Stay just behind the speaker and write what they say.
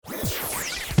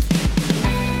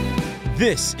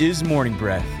This is Morning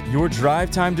Breath, your drive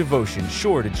time devotion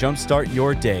sure to jumpstart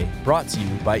your day, brought to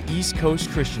you by East Coast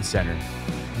Christian Center.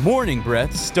 Morning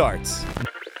Breath starts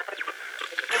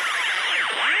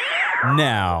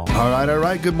now. All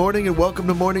right. Good morning and welcome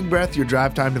to Morning Breath, your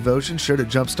drive time devotion sure to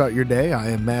jumpstart your day. I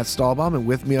am Matt Stahlbaum, and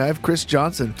with me I have Chris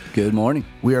Johnson. Good morning.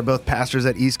 We are both pastors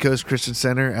at East Coast Christian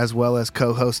Center, as well as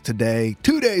co-hosts today,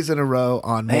 2 days in a row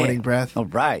on Morning Breath. All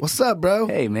right. What's up, bro?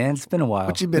 Hey, man, it's been a while.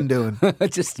 What you been doing?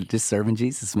 just serving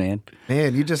Jesus, man.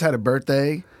 Man, you just had a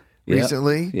birthday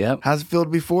recently. Yep. How's it feel to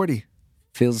be 40?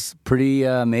 Feels pretty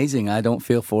amazing. I don't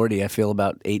feel 40. I feel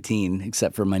about 18,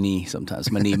 except for my knee. Sometimes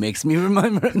my knee makes me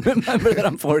remember that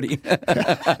I'm 40.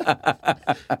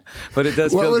 But it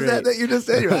does feel great. What was that you just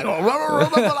said? You're like,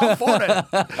 I'm 40.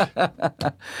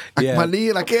 Yeah. My knee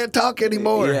and I can't talk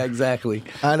anymore. Yeah, exactly.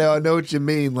 I know what you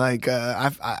mean. Like,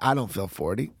 I don't feel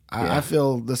 40. I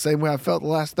feel the same way I felt the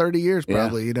last 30 years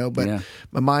probably, but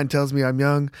my mind tells me I'm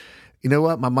young. You know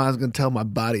what? My mind's going to tell my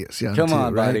body it's young, Come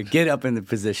on, right? buddy. Get up in the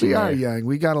position. We are young.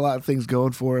 We got a lot of things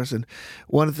going for us, and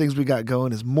one of the things we got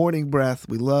going is Morning Breath.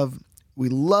 We love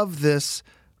this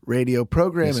radio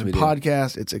program and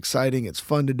podcast. It's exciting. It's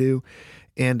fun to do.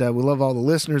 And we love all the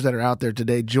listeners that are out there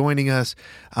today joining us.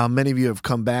 Many of you have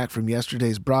come back from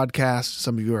yesterday's broadcast.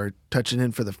 Some of you are touching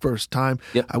in for the first time.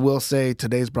 Yep. I will say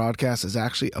today's broadcast is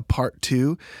actually a part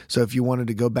 2. So if you wanted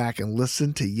to go back and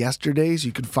listen to yesterday's,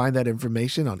 you can find that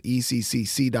information on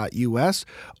eccc.us,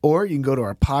 or you can go to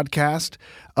our podcast,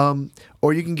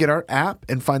 or you can get our app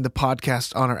and find the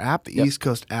podcast on our app, the East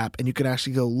Coast app, and you can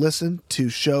actually go listen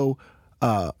to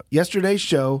yesterday's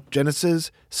show,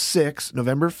 Genesis 6,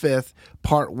 November 5th,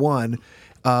 part 1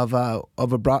 of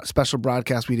a special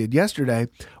broadcast we did yesterday,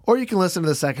 or you can listen to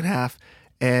the second half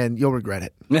and you'll regret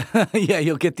it. Yeah,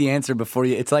 you'll get the answer before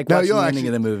you. It's like watching the ending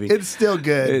of the movie. It's still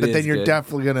good, but then you're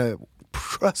definitely going to,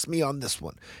 trust me on this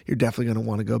one, you're definitely going to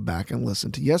want to go back and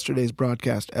listen to yesterday's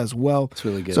broadcast as well. It's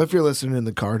really good. So if you're listening in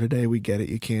the car today, we get it.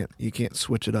 You can't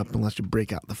switch it up unless you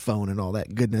break out the phone and all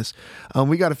that goodness.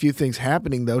 We got a few things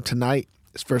happening though tonight.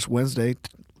 It's First Wednesday.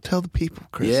 Tell the people,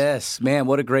 Chris. Yes, man,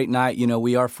 what a great night.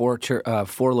 We are 4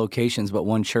 locations, but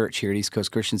one church here at East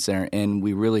Coast Christian Center, and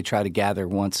we really try to gather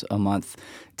once a month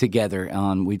together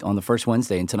on the first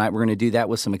Wednesday. And tonight we're going to do that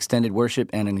with some extended worship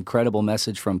and an incredible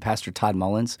message from Pastor Todd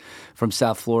Mullins from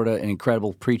South Florida, an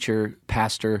incredible preacher,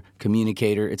 pastor,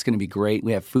 communicator. It's going to be great.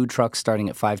 We have food trucks starting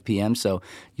at 5 p.m., so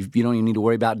you don't even need to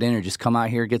worry about dinner. Just come out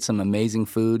here, get some amazing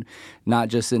food, not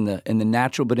just in the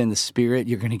natural, but in the spirit.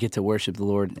 You're going to get to worship the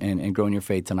Lord and grow in your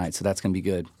faith tonight, so that's going to be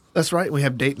good. That's right. We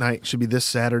have date night. Should be this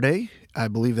Saturday. I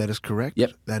believe that is correct.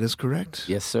 Yep. That is correct.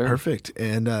 Yes, sir. Perfect.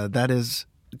 And that is,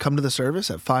 come to the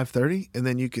service at 5:30, and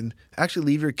then you can actually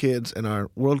leave your kids in our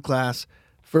world-class,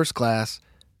 first-class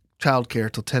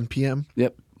childcare till 10 p.m.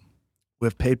 Yep. We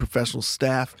have paid professional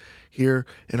staff here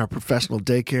in our professional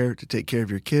daycare to take care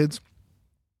of your kids.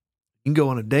 You can go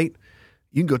on a date.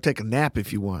 You can go take a nap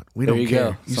if you want. We don't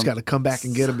care. You just got to come back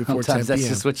and get them before 10 p.m. Sometimes that's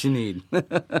just what you need.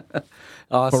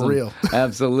 Awesome. For real.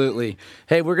 Absolutely.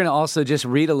 Hey, we're going to also just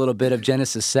read a little bit of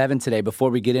Genesis 7 today before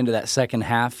we get into that second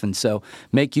half. And so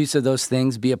make use of those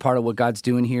things. Be a part of what God's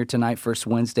doing here tonight, First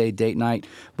Wednesday, date night.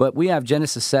 But we have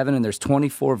Genesis 7, and there's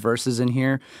 24 verses in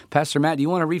here. Pastor Matt, do you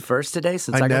want to read first today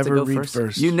since I got to go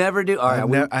first? You never do? All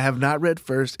right. I have not read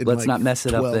first in Let's not mess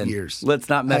it up 12 then. years. Let's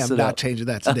not mess it up. I am not changing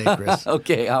that today, Chris.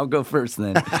 Okay, I'll go first then.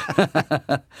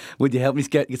 Would you help me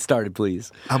get started,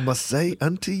 please? I must say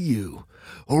unto you,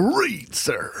 read,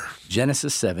 sir.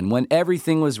 Genesis 7. When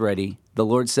everything was ready, the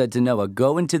Lord said to Noah,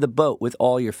 "Go into the boat with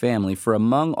all your family, for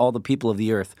among all the people of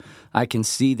the earth I can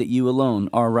see that you alone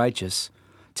are righteous.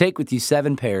 Take with you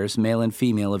 7 pairs, male and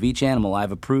female, of each animal I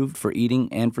have approved for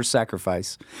eating and for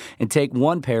sacrifice, and take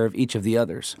 1 pair of each of the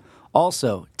others.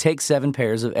 Also, take 7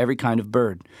 pairs of every kind of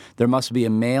bird. There must be a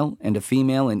male and a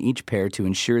female in each pair to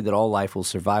ensure that all life will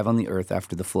survive on the earth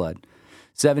after the flood.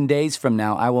 7 days from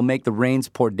now I will make the rains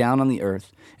pour down on the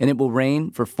earth, and it will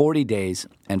rain for 40 days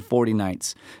and 40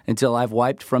 nights, until I've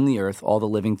wiped from the earth all the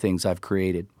living things I've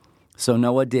created." So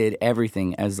Noah did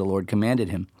everything as the Lord commanded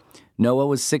him. Noah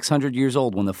was 600 years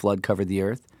old when the flood covered the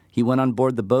earth. He went on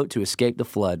board the boat to escape the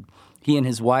flood. He and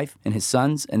his wife and his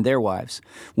sons and their wives.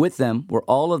 With them were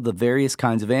all of the various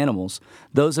kinds of animals,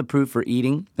 those approved for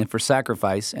eating and for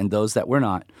sacrifice, and those that were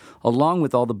not, along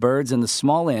with all the birds and the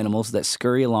small animals that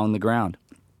scurry along the ground.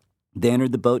 They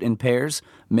entered the boat in pairs,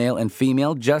 male and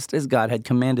female, just as God had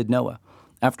commanded Noah.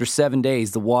 After 7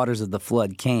 days, the waters of the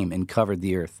flood came and covered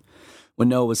the earth. When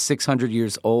Noah was 600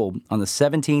 years old, on the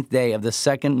 17th day of the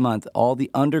second month, all the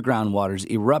underground waters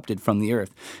erupted from the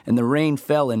earth, and the rain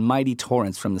fell in mighty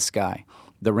torrents from the sky.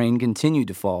 The rain continued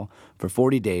to fall for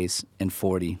 40 days and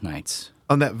 40 nights.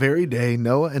 On that very day,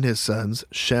 Noah and his sons,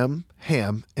 Shem,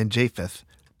 Ham, and Japheth,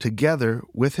 together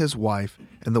with his wife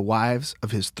and the wives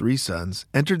of his 3 sons,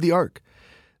 entered the ark.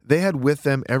 They had with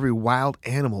them every wild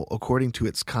animal according to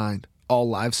its kind, all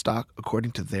livestock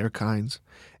according to their kinds,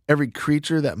 every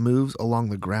creature that moves along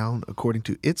the ground according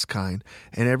to its kind,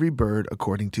 and every bird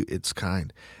according to its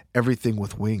kind, everything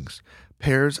with wings,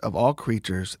 pairs of all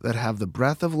creatures that have the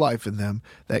breath of life in them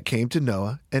that came to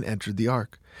Noah and entered the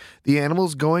ark. The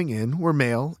animals going in were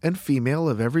male and female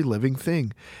of every living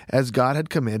thing, as God had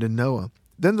commanded Noah.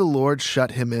 Then the Lord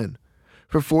shut him in.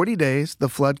 For 40 days the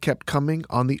flood kept coming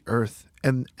on the earth,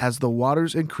 and as the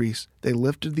waters increased, they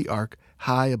lifted the ark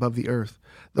high above the earth.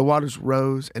 The waters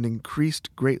rose and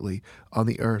increased greatly on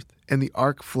the earth, and the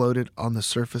ark floated on the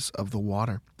surface of the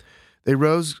water. They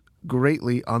rose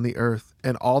greatly on the earth,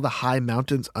 and all the high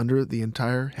mountains under the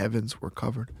entire heavens were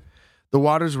covered. The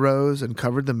waters rose and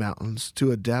covered the mountains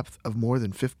to a depth of more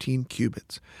than 15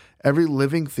 cubits. Every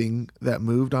living thing that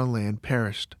moved on land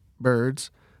perished,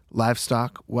 birds,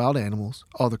 livestock, wild animals,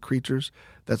 all the creatures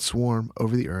that swarm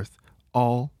over the earth,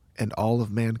 all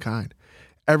of mankind.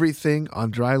 Everything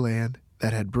on dry land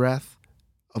that had breath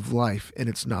of life in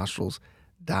its nostrils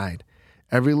died.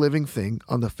 Every living thing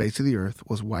on the face of the earth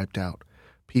was wiped out.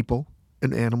 People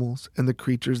and animals and the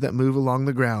creatures that move along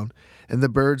the ground and the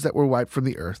birds that were wiped from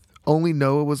the earth. Only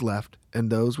Noah was left and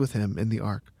those with him in the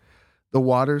ark. The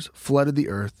waters flooded the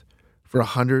earth for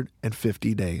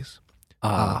 150 days.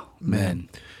 Amen.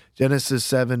 Genesis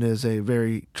 7 is a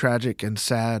very tragic and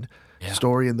sad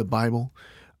story in the Bible,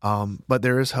 but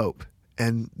there is hope.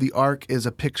 And the ark is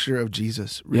a picture of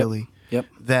Jesus, really. Yep.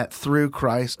 That through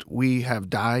Christ we have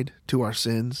died to our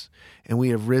sins and we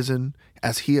have risen.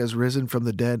 As he has risen from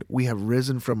the dead, we have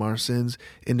risen from our sins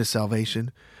into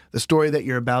salvation. The story that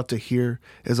you're about to hear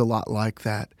is a lot like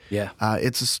that. Yeah.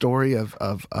 It's a story of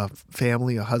a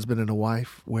family, a husband and a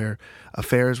wife, where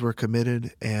affairs were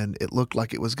committed and it looked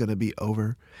like it was going to be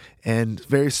over. And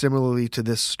very similarly to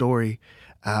this story,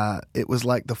 it was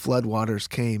like the flood waters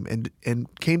came and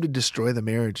came to destroy the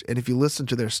marriage. And if you listen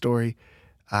to their story,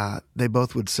 they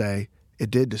both would say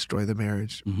it did destroy the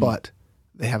marriage, but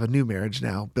they have a new marriage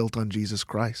now built on Jesus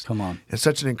Christ. Come on. It's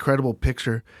such an incredible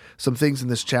picture. Some things in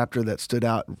this chapter that stood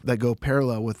out that go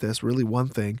parallel with this, really one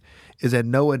thing, is that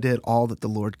Noah did all that the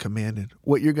Lord commanded.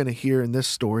 What you're going to hear in this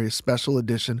story, a special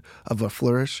edition of a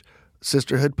Flourish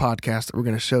Sisterhood podcast that we're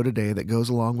going to show today that goes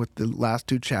along with the last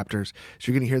 2 chapters.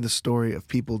 So you're going to hear the story of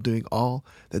people doing all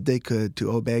that they could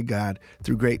to obey God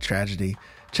through great tragedy.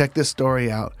 Check this story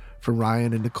out from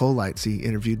Ryan and Nicole Lightsey,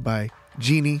 interviewed by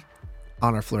Jeannie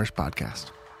on our Flourish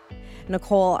podcast.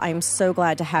 Nicole, I'm so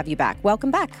glad to have you back. Welcome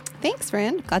back. Thanks,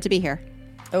 friend. Glad to be here.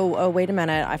 Oh, wait a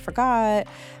minute. I forgot.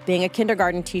 Being a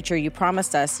kindergarten teacher, you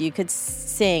promised us you could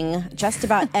sing just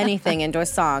about anything into a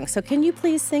song. So can you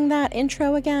please sing that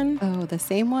intro again? Oh, the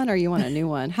same one, or you want a new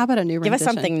one? How about a new rendition? Give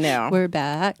us something new. We're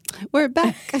back. We're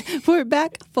back. We're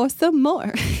back for some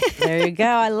more. There you go.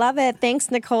 I love it. Thanks,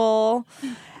 Nicole.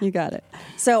 You got it.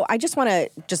 So I just want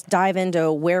to dive into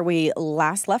where we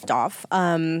last left off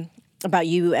about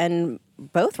you and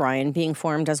both Ryan being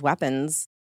formed as weapons.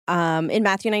 In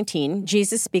Matthew 19,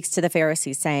 Jesus speaks to the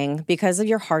Pharisees saying, "Because of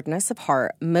your hardness of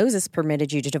heart, Moses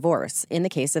permitted you to divorce in the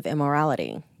case of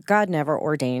immorality. God never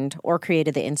ordained or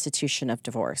created the institution of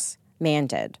divorce. Man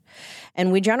did."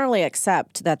 And we generally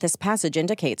accept that this passage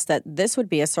indicates that this would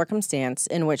be a circumstance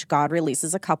in which God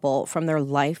releases a couple from their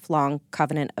lifelong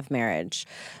covenant of marriage.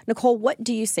 Nicole, what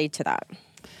do you say to that?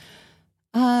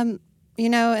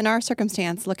 In our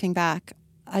circumstance, looking back,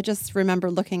 I just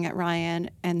remember looking at Ryan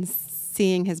and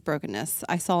seeing his brokenness.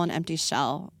 I saw an empty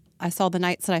shell. I saw the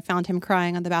nights that I found him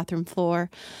crying on the bathroom floor.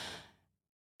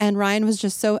 And Ryan was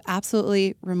just so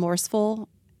absolutely remorseful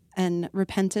and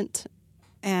repentant.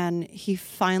 And he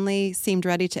finally seemed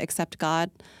ready to accept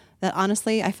God that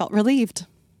honestly, I felt relieved.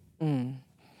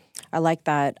 I like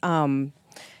that.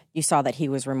 You saw that he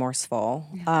was remorseful.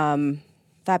 Yeah.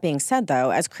 That being said, though,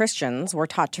 as Christians, we're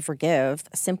taught to forgive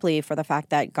simply for the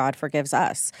fact that God forgives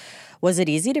us. Was it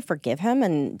easy to forgive him,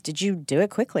 and did you do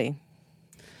it quickly?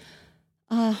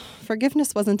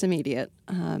 Forgiveness wasn't immediate.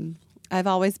 I've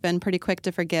always been pretty quick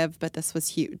to forgive, but this was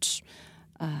huge.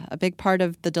 A big part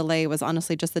of the delay was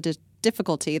honestly just the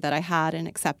difficulty that I had in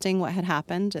accepting what had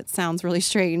happened. It sounds really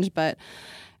strange, but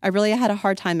I really had a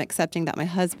hard time accepting that my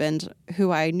husband,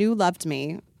 who I knew loved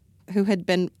me, who had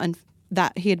been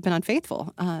that he had been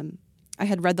unfaithful. I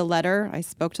had read the letter. I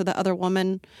spoke to the other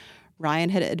woman. Ryan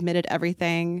had admitted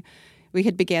everything. We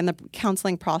had began the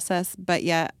counseling process, but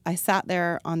yet I sat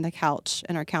there on the couch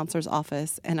in our counselor's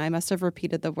office, and I must have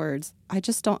repeated the words, "I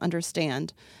just don't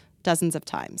understand," dozens of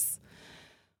times.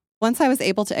 Once I was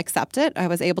able to accept it, I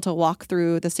was able to walk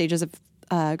through the stages of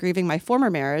grieving my former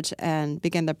marriage and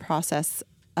begin the process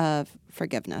of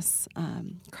forgiveness.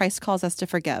 Christ calls us to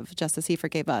forgive just as he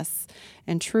forgave us.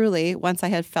 And truly, once I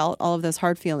had felt all of those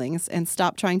hard feelings and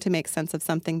stopped trying to make sense of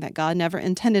something that God never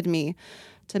intended me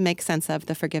to make sense of,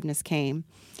 the forgiveness came.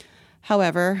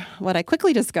 However, what I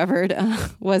quickly discovered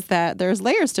was that there's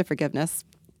layers to forgiveness,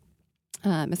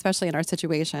 especially in our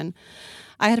situation.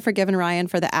 I had forgiven Ryan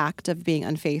for the act of being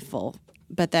unfaithful,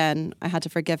 but then I had to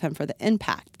forgive him for the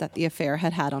impact that the affair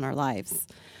had had on our lives.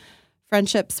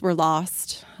 Friendships were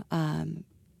lost.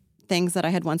 Things that I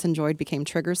had once enjoyed became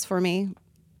triggers for me.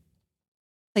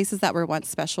 Places that were once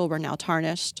special were now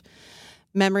tarnished.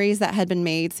 Memories that had been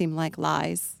made seemed like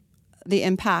lies. The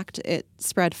impact, it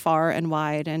spread far and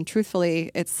wide, and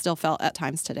truthfully, it's still felt at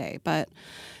times today. But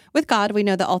with God, we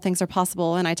know that all things are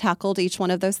possible, and I tackled each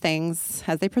one of those things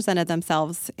as they presented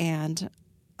themselves, and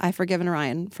I've forgiven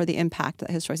Ryan for the impact that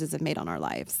his choices have made on our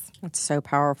lives. That's so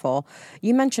powerful.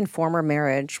 You mentioned former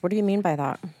marriage. What do you mean by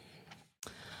that?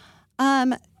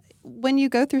 When you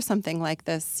go through something like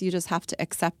this, you just have to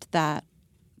accept that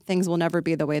things will never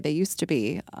be the way they used to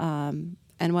be.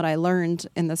 And what I learned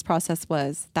in this process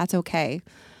was that's okay,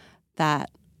 that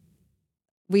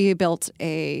we built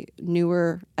a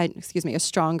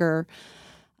stronger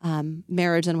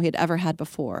marriage than we had ever had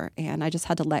before. And I just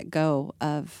had to let go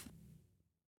of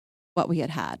what we had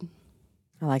had.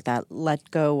 I like that.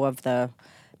 Let go of the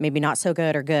maybe not so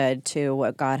good or good to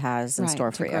what God has in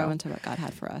store for you. To grow into what God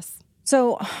had for us.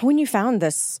 So when you found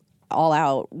this all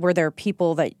out, were there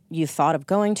people that you thought of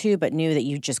going to but knew that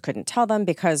you just couldn't tell them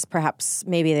because perhaps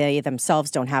maybe they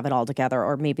themselves don't have it all together,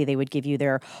 or maybe they would give you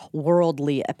their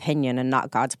worldly opinion and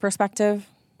not God's perspective?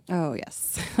 Oh,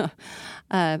 yes.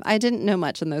 I didn't know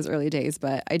much in those early days,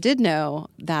 but I did know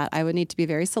that I would need to be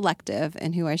very selective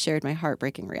in who I shared my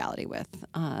heartbreaking reality with.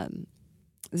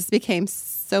 This became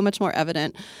so much more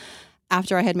evident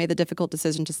after I had made the difficult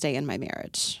decision to stay in my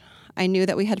marriage. I knew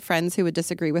that we had friends who would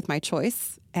disagree with my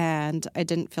choice, and I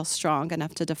didn't feel strong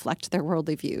enough to deflect their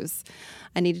worldly views.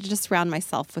 I needed to surround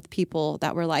myself with people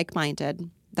that were like-minded,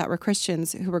 that were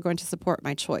Christians who were going to support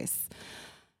my choice.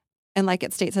 And like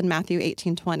it states in Matthew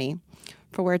 18:20,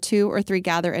 "For where 2 or 3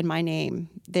 gather in my name,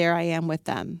 there I am with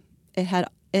them." It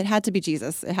had to be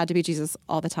Jesus. It had to be Jesus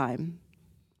all the time.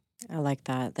 I like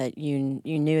that you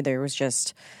knew there was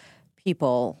just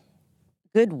people,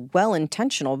 good,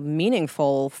 well-intentional,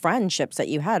 meaningful friendships that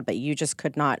you had, but you just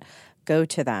could not go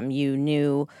to them. You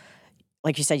knew,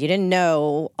 like you said, you didn't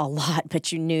know a lot,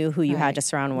 but you knew who you had to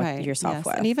surround yourself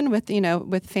with. And even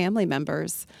with family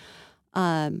members,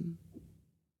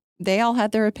 they all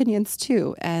had their opinions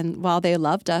too. And while they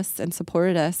loved us and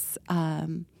supported us,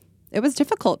 it was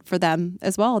difficult for them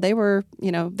as well. They were,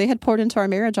 they had poured into our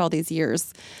marriage all these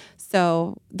years.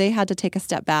 So they had to take a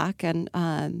step back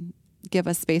and give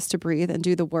us space to breathe and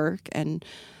do the work. And,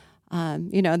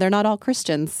 they're not all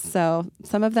Christians. So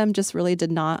some of them just really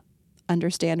did not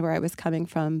understand where I was coming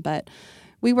from. But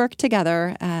we worked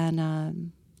together.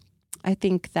 And I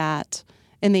think that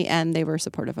in the end, they were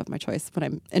supportive of my choice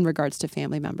in regards to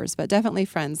family members, but definitely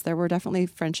friends. There were definitely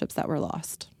friendships that were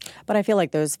lost. But I feel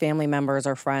like those family members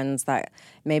or friends that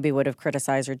maybe would have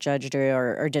criticized or judged you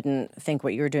or didn't think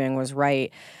what you were doing was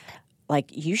right,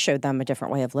 like you showed them a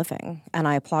different way of living. And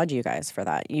I applaud you guys for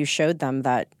that. You showed them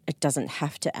that it doesn't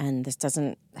have to end. This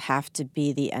doesn't have to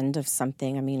be the end of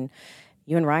something. I mean,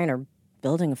 you and Ryan are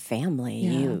building a family.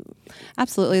 Yeah.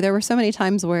 Absolutely. There were so many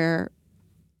times where,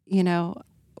 I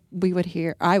would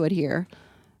hear,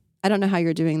 "I don't know how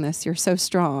you're doing this. You're so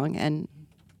strong." And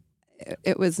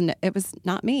it was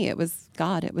not me. It was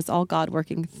God. It was all God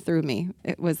working through me.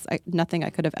 It was nothing I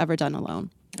could have ever done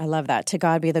alone. I love that. To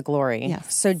God be the glory.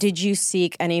 Yes. So did you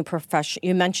seek any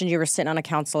you mentioned you were sitting on a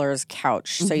counselor's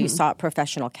couch, so you sought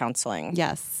professional counseling.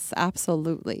 Yes,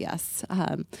 absolutely. Yes.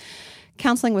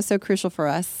 Counseling was so crucial for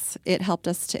us. It helped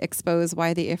us to expose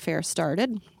why the affair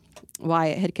started, why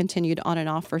it had continued on and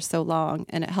off for so long,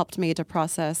 and it helped me to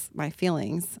process my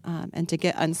feelings and to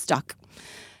get unstuck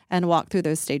and walk through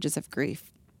those stages of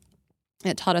grief.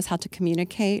 It taught us how to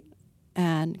communicate,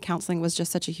 and counseling was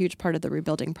just such a huge part of the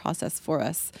rebuilding process for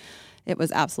us. It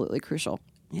was absolutely crucial.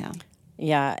 Yeah.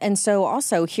 Yeah. And so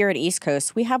also here at East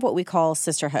Coast, we have what we call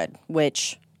sisterhood,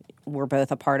 which we're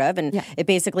both a part of. And it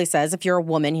basically says if you're a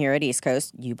woman here at East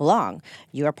Coast, you belong.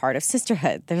 You are part of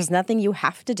sisterhood. There's nothing you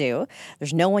have to do.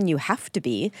 There's no one you have to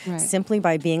be. Right. Simply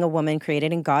by being a woman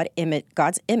created in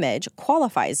God's image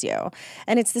qualifies you.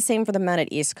 And it's the same for the men at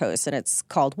East Coast, and it's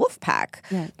called Wolfpack.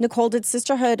 Yeah. Nicole, did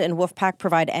sisterhood and Wolfpack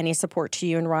provide any support to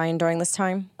you and Ryan during this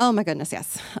time? Oh, my goodness,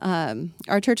 yes.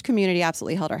 Our church community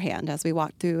absolutely held our hand as we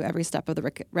walked through every step of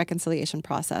the reconciliation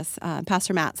process.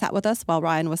 Pastor Matt sat with us while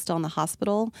Ryan was still in the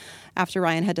hospital after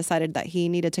Ryan had decided that he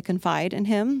needed to confide in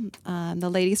him. The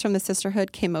ladies from the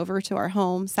sisterhood came over to our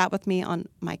home, sat with me on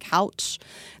my couch.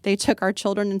 They took our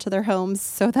children into their homes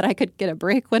so that I could get a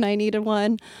break when I needed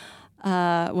one.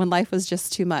 When life was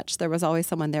just too much, there was always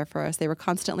someone there for us. They were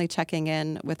constantly checking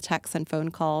in with texts and phone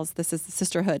calls. This is the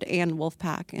sisterhood and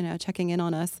Wolfpack, checking in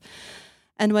on us.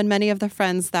 And when many of the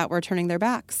friends that were turning their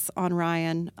backs on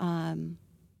Ryan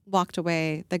walked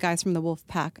away, the guys from the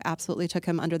Wolfpack absolutely took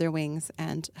him under their wings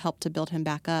and helped to build him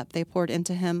back up. They poured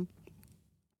into him.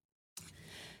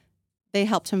 They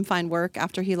helped him find work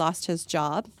after he lost his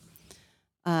job.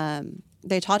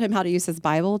 They taught him how to use his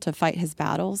Bible to fight his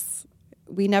battles.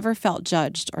 We never felt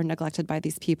judged or neglected by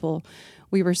these people.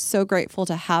 We were so grateful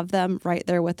to have them right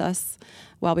there with us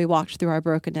while we walked through our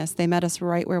brokenness. They met us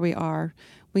right where we are.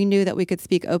 We knew that we could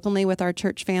speak openly with our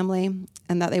church family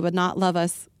and that they would not love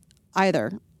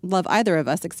either of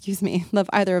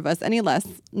us any less,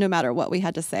 no matter what we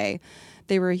had to say.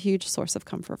 They were a huge source of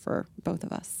comfort for both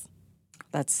of us.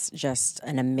 That's just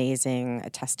an amazing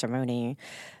testimony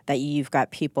that you've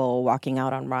got people walking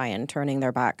out on Ryan, turning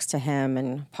their backs to him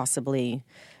and possibly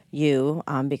you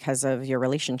because of your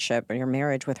relationship or your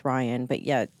marriage with Ryan, but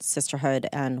yet sisterhood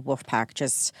and Wolfpack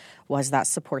just was that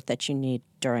support that you need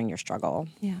during your struggle.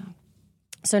 Yeah.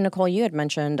 So, Nicole, you had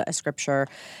mentioned a scripture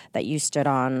that you stood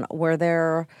on.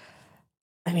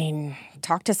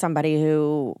 Talk to somebody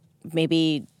who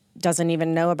maybe doesn't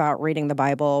even know about reading the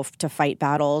Bible to fight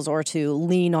battles or to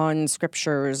lean on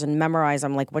scriptures and memorize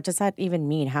them. Like, what does that even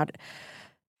mean? How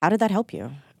did that help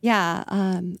you? Yeah,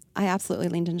 I absolutely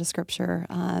leaned into scripture.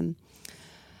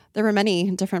 There were many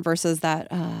different verses that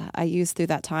I used through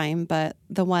that time, but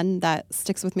the one that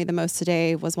sticks with me the most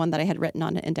today was one that I had written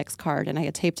on an index card, and I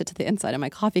had taped it to the inside of my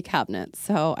coffee cabinet.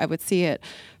 So I would see it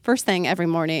first thing every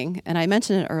morning, and I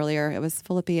mentioned it earlier. It was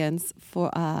Philippians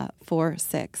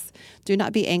 4:6. Do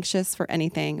not be anxious for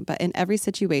anything, but in every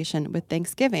situation with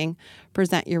thanksgiving,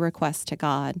 present your requests to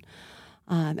God.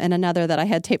 And another that I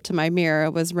had taped to my mirror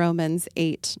was Romans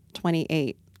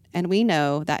 8:28. And we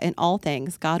know that in all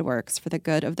things God works for the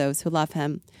good of those who love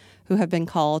him, who have been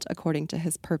called according to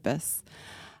his purpose.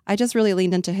 I just really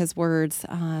leaned into his words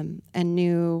and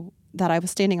knew that I was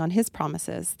standing on his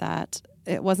promises, that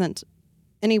it wasn't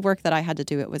any work that I had to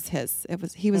do, it was his.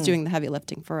 He was doing the heavy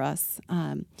lifting for us.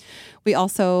 We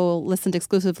also listened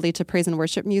exclusively to praise and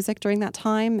worship music during that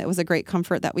time. It was a great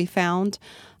comfort that we found.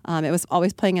 It was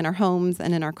always playing in our homes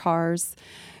and in our cars.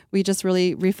 We just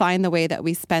really refined the way that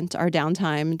we spent our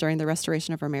downtime during the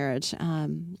restoration of our marriage.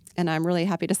 And I'm really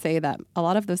happy to say that a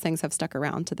lot of those things have stuck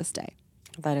around to this day.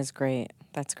 That is great.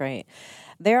 That's great.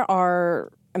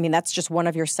 That's just one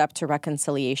of your steps to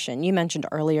reconciliation. You mentioned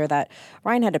earlier that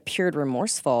Ryan had appeared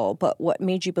remorseful, but what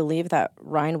made you believe that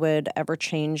Ryan would ever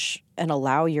change and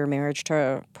allow your marriage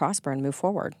to prosper and move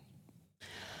forward?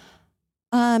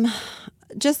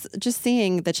 Just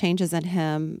seeing the changes in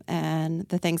him and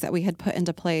the things that we had put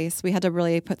into place. We had to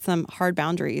really put some hard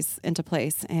boundaries into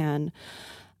place, and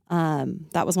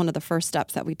that was one of the first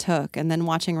steps that we took. And then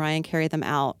watching Ryan carry them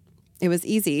out, it was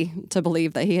easy to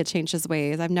believe that he had changed his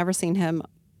ways. I've never seen him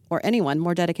or anyone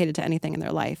more dedicated to anything in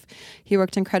their life. He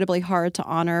worked incredibly hard to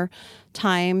honor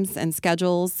times and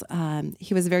schedules.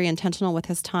 He was very intentional with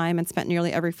his time and spent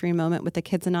nearly every free moment with the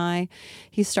kids and I.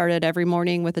 He started every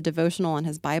morning with a devotional on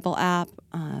his Bible app.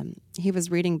 He was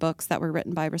reading books that were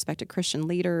written by respected Christian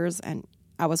leaders, and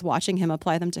I was watching him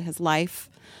apply them to his life.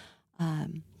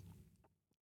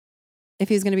 If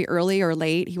he was going to be early or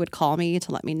late, he would call me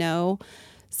to let me know.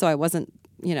 So I wasn't,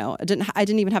 I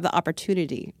didn't even have the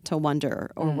opportunity to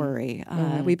wonder or worry.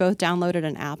 We both downloaded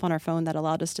an app on our phone that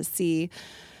allowed us to see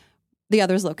the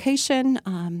other's location.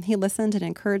 He listened and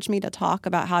encouraged me to talk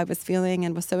about how I was feeling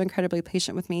and was so incredibly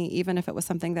patient with me, even if it was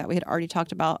something that we had already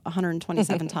talked about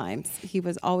 127 times. He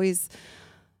was always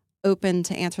open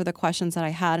to answer the questions that I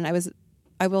had. And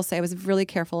I will say I was really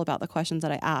careful about the questions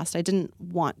that I asked. I didn't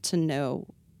want to know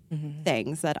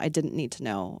things that I didn't need to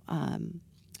know.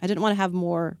 I didn't want to have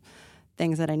more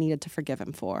things that I needed to forgive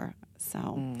him for. So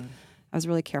I was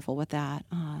really careful with that.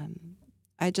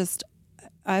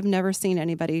 I've never seen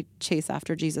anybody chase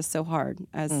after Jesus so hard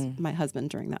as my husband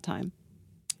during that time.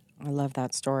 I love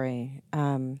that story.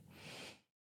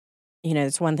 You know,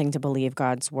 it's one thing to believe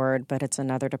God's word, but it's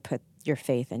another to put your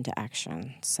faith into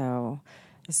action. So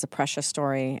it's a precious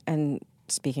story. And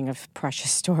speaking of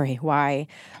precious story, why,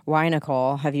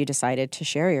 Nicole, have you decided to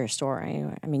share your story?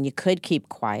 I mean, you could keep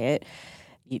quiet.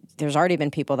 There's already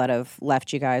been people that have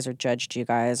left you guys or judged you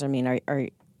guys. I mean,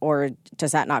 or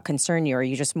does that not concern you? Or are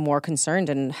you just more concerned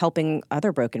in helping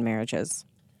other broken marriages?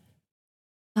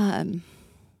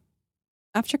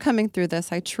 After coming through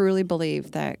this, I truly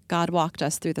believe that God walked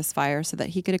us through this fire so that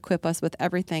he could equip us with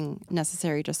everything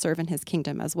necessary to serve in his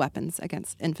kingdom as weapons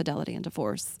against infidelity and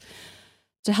divorce,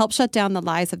 to help shut down the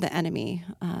lies of the enemy.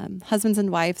 Husbands and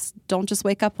wives don't just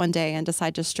wake up one day and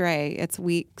decide to stray. It's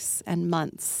weeks and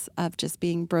months of just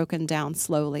being broken down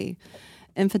slowly.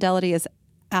 Infidelity is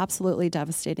absolutely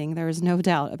devastating. There is no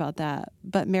doubt about that.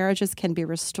 But marriages can be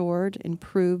restored,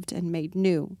 improved, and made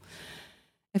new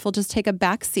if we'll just take a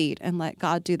back seat and let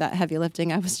God do that heavy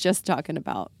lifting I was just talking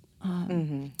about.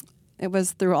 It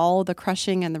was through all the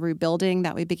crushing and the rebuilding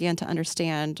that we began to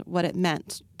understand what it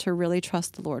meant to really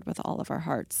trust the Lord with all of our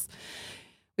hearts.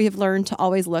 We have learned to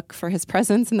always look for his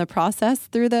presence in the process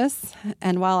through this.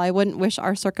 And while I wouldn't wish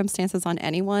our circumstances on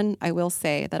anyone, I will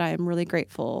say that I am really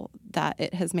grateful that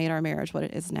it has made our marriage what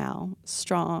it is now,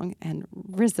 strong and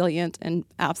resilient and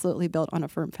absolutely built on a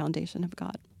firm foundation of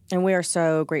God. And we are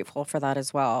so grateful for that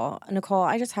as well. Nicole,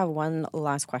 I just have one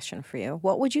last question for you.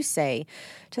 What would you say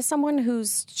to someone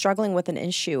who's struggling with an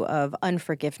issue of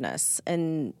unforgiveness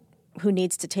and who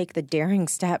needs to take the daring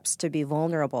steps to be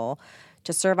vulnerable,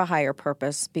 to serve a higher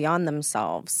purpose beyond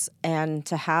themselves, and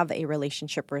to have a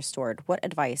relationship restored? What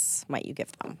advice might you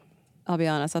give them? I'll be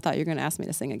honest, I thought you were going to ask me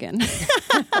to sing again.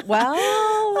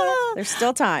 Well, there's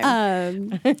still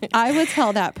time. I would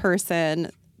tell that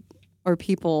person or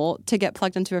people to get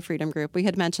plugged into a freedom group. We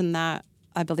had mentioned that,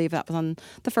 I believe that was on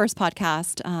the first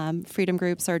podcast. Freedom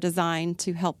groups are designed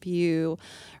to help you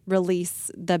release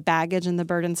the baggage and the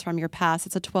burdens from your past.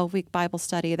 It's a 12-week Bible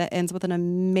study that ends with an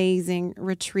amazing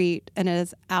retreat, and it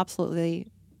is absolutely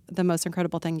the most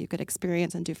incredible thing you could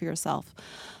experience and do for yourself.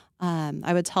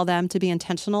 I would tell them to be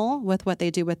intentional with what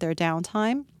they do with their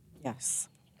downtime. Yes.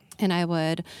 And I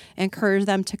would encourage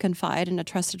them to confide in a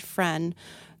trusted friend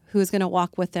who is going to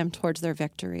walk with them towards their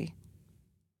victory.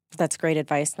 That's great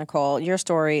advice, Nicole. Your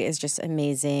story is just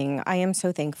amazing. I am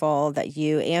so thankful that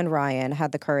you and Ryan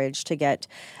had the courage to get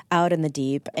out in the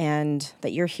deep and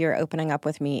that you're here opening up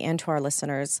with me and to our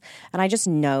listeners. And I just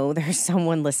know there's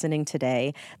someone listening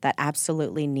today that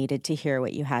absolutely needed to hear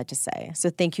what you had to say. So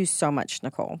thank you so much,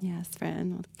 Nicole. Yes,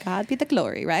 friend. God be the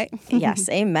glory, right? Yes,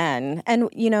 amen. And,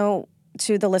 you know,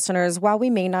 to the listeners, while we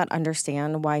may not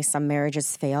understand why some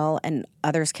marriages fail and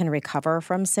others can recover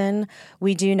from sin,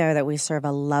 we do know that we serve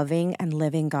a loving and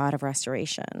living God of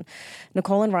restoration.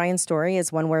 Nicole and Ryan's story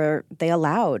is one where they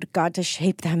allowed God to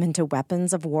shape them into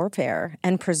weapons of warfare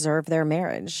and preserve their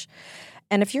marriage.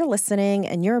 And if you're listening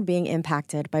and you're being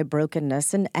impacted by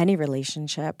brokenness in any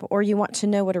relationship, or you want to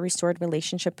know what a restored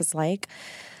relationship is like,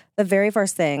 the very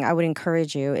first thing I would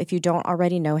encourage you, if you don't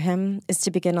already know him, is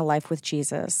to begin a life with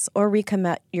Jesus or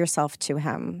recommit yourself to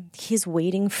him. He's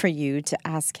waiting for you to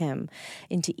ask him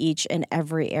into each and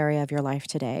every area of your life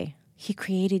today. He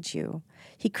created you.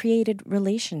 He created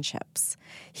relationships.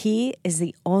 He is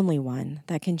the only one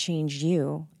that can change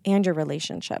you and your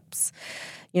relationships.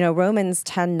 You know, Romans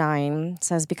 10:9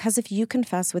 says, because if you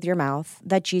confess with your mouth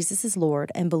that Jesus is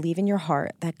Lord and believe in your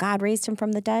heart that God raised him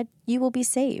from the dead, you will be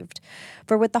saved.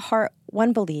 For with the heart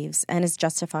one believes and is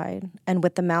justified, and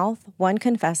with the mouth one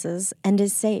confesses and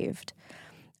is saved.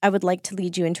 I would like to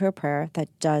lead you into a prayer that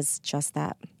does just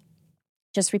that.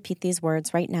 Just repeat these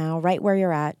words right now, right where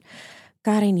you're at.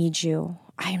 God, I need you.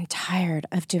 I am tired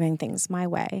of doing things my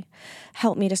way.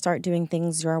 Help me to start doing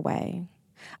things your way.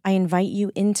 I invite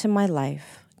you into my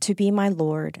life to be my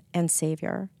Lord and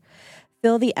Savior.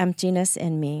 Fill the emptiness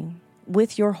in me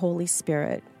with your Holy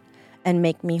Spirit and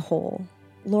make me whole.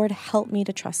 Lord, help me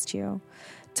to trust you,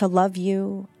 to love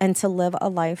you, and to live a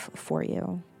life for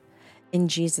you. In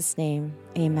Jesus' name,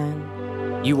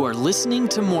 amen. You are listening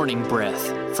to Morning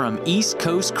Breath from East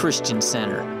Coast Christian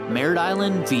Center, Merritt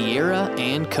Island, Vieira,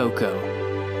 and Cocoa.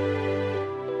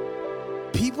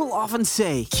 People often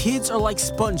say kids are like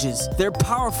sponges. Their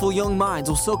powerful young minds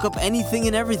will soak up anything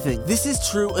and everything. This is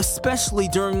true especially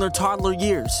during their toddler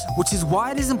years, which is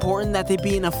why it is important that they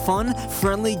be in a fun,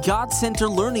 friendly, God-centered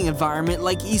learning environment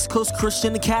like East Coast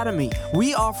Christian Academy.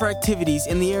 We offer activities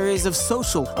in the areas of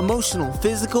social, emotional,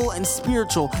 physical, and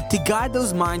spiritual to guide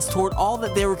those minds toward all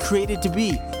that they were created to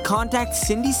be. Contact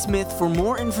Cindy Smith for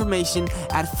more information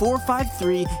at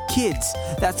 453-KIDS.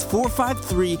 That's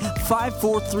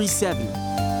 453-5437.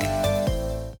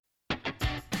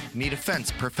 Need a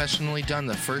fence professionally done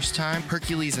the first time?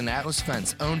 Hercules and Atlas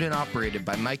Fence, owned and operated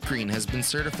by Mike Green, has been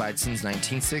certified since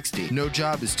 1960. No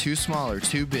job is too small or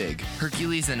too big.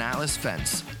 Hercules and Atlas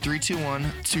Fence,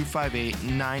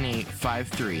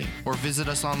 321-258-9853, or visit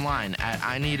us online at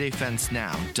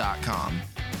ineedafencenow.com.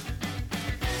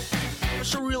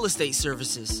 Commercial Real Estate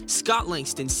Services. Scott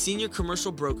Langston, Senior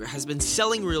Commercial Broker, has been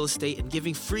selling real estate and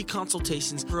giving free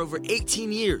consultations for over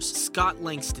 18 years. Scott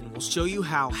Langston will show you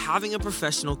how having a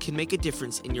professional can make a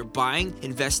difference in your buying,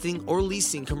 investing, or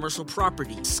leasing commercial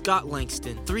property. Scott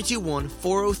Langston,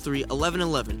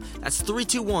 321-403-1111. That's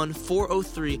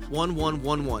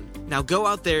 321-403-1111. Now go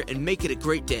out there and make it a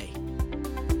great day.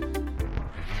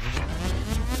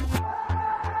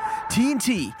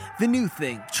 TNT, the new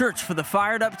thing. Church for the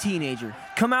fired up teenager.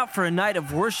 Come out for a night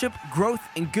of worship, growth,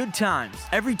 and good times.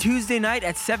 Every Tuesday night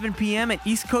at 7 p.m. at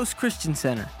East Coast Christian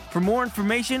Center. For more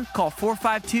information, call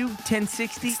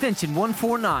 452-1060, extension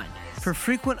 149. For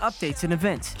frequent updates and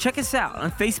events, check us out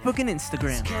on Facebook and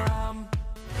Instagram.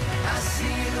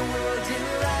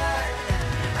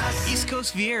 East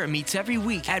Coast Viera meets every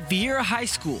week at Viera High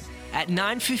School at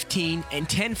 9:15 and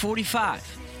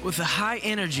 10:45. With a high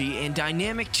energy and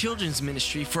dynamic children's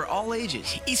ministry for all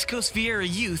ages, East Coast Viera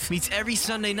Youth meets every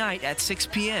Sunday night at 6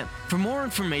 p.m. For more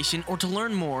information or to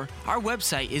learn more, our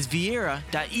website is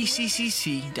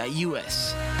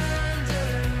viera.eccc.us.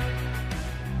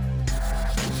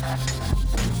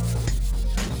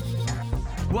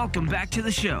 Welcome back to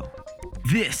the show.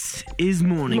 This is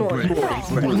Morning Breath.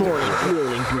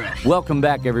 Welcome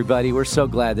back, everybody. We're so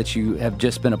glad that you have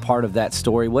just been a part of that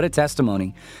story. What a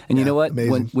testimony. And you know what?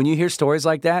 When you hear stories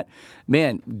like that,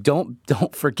 man, don't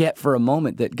forget for a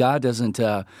moment that God doesn't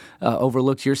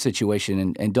overlook your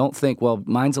situation. And don't think, well,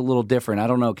 mine's a little different. I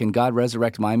don't know. Can God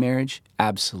resurrect my marriage?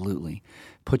 Absolutely.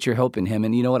 Put your hope in him.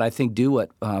 And you know what? I think do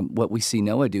what we see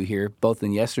Noah do here, both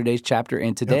in yesterday's chapter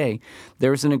and today. Yep.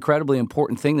 There was an incredibly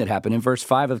important thing that happened in verse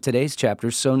 5 of today's chapter.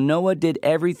 So Noah did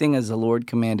everything as the Lord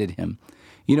commanded him.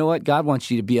 You know what? God wants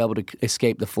you to be able to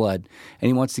escape the flood, and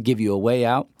he wants to give you a way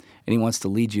out, and he wants to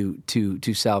lead you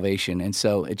to salvation. And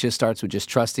so it just starts with just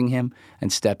trusting him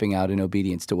and stepping out in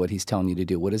obedience to what he's telling you to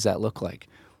do. What does that look like?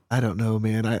 I don't know,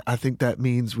 man. I think that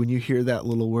means when you hear that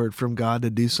little word from God to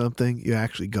do something, you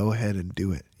actually go ahead and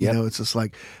do it. You know, it's just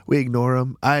like we ignore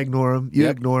him. I ignore him. You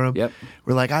ignore him. Yep.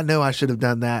 We're like, I know I should have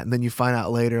done that. And then you find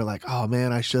out later, like, oh,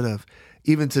 man, I should have.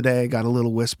 Even today, I got a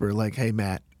little whisper like, hey,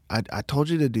 Matt, I told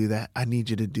you to do that. I need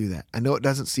you to do that. I know it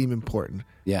doesn't seem important,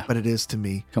 but it is to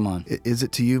me. Come on. Is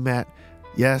it to you, Matt?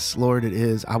 Yes, Lord, it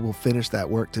is. I will finish that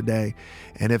work today.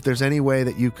 And if there's any way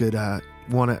that you could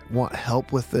want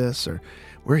help with this, or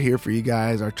we're here for you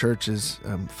guys. Our church is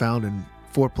found in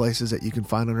 4 places that you can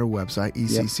find on our website,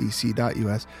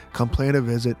 eccc.us. Come plan a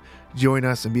visit, join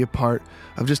us, and be a part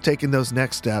of just taking those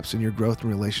next steps in your growth and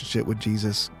relationship with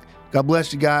Jesus. God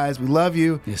bless you guys. We love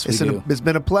you. Yes, we do. It's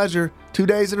been a pleasure. 2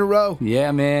 days in a row.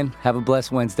 Yeah, man. Have a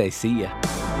blessed Wednesday. See ya.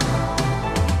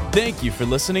 Thank you for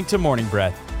listening to Morning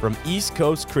Breath from East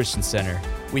Coast Christian Center.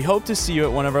 We hope to see you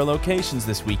at one of our locations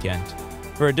this weekend.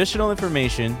 For additional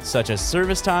information, such as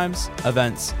service times,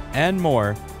 events, and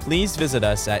more, please visit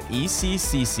us at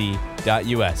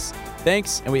eccc.us.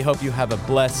 Thanks, and we hope you have a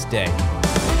blessed day.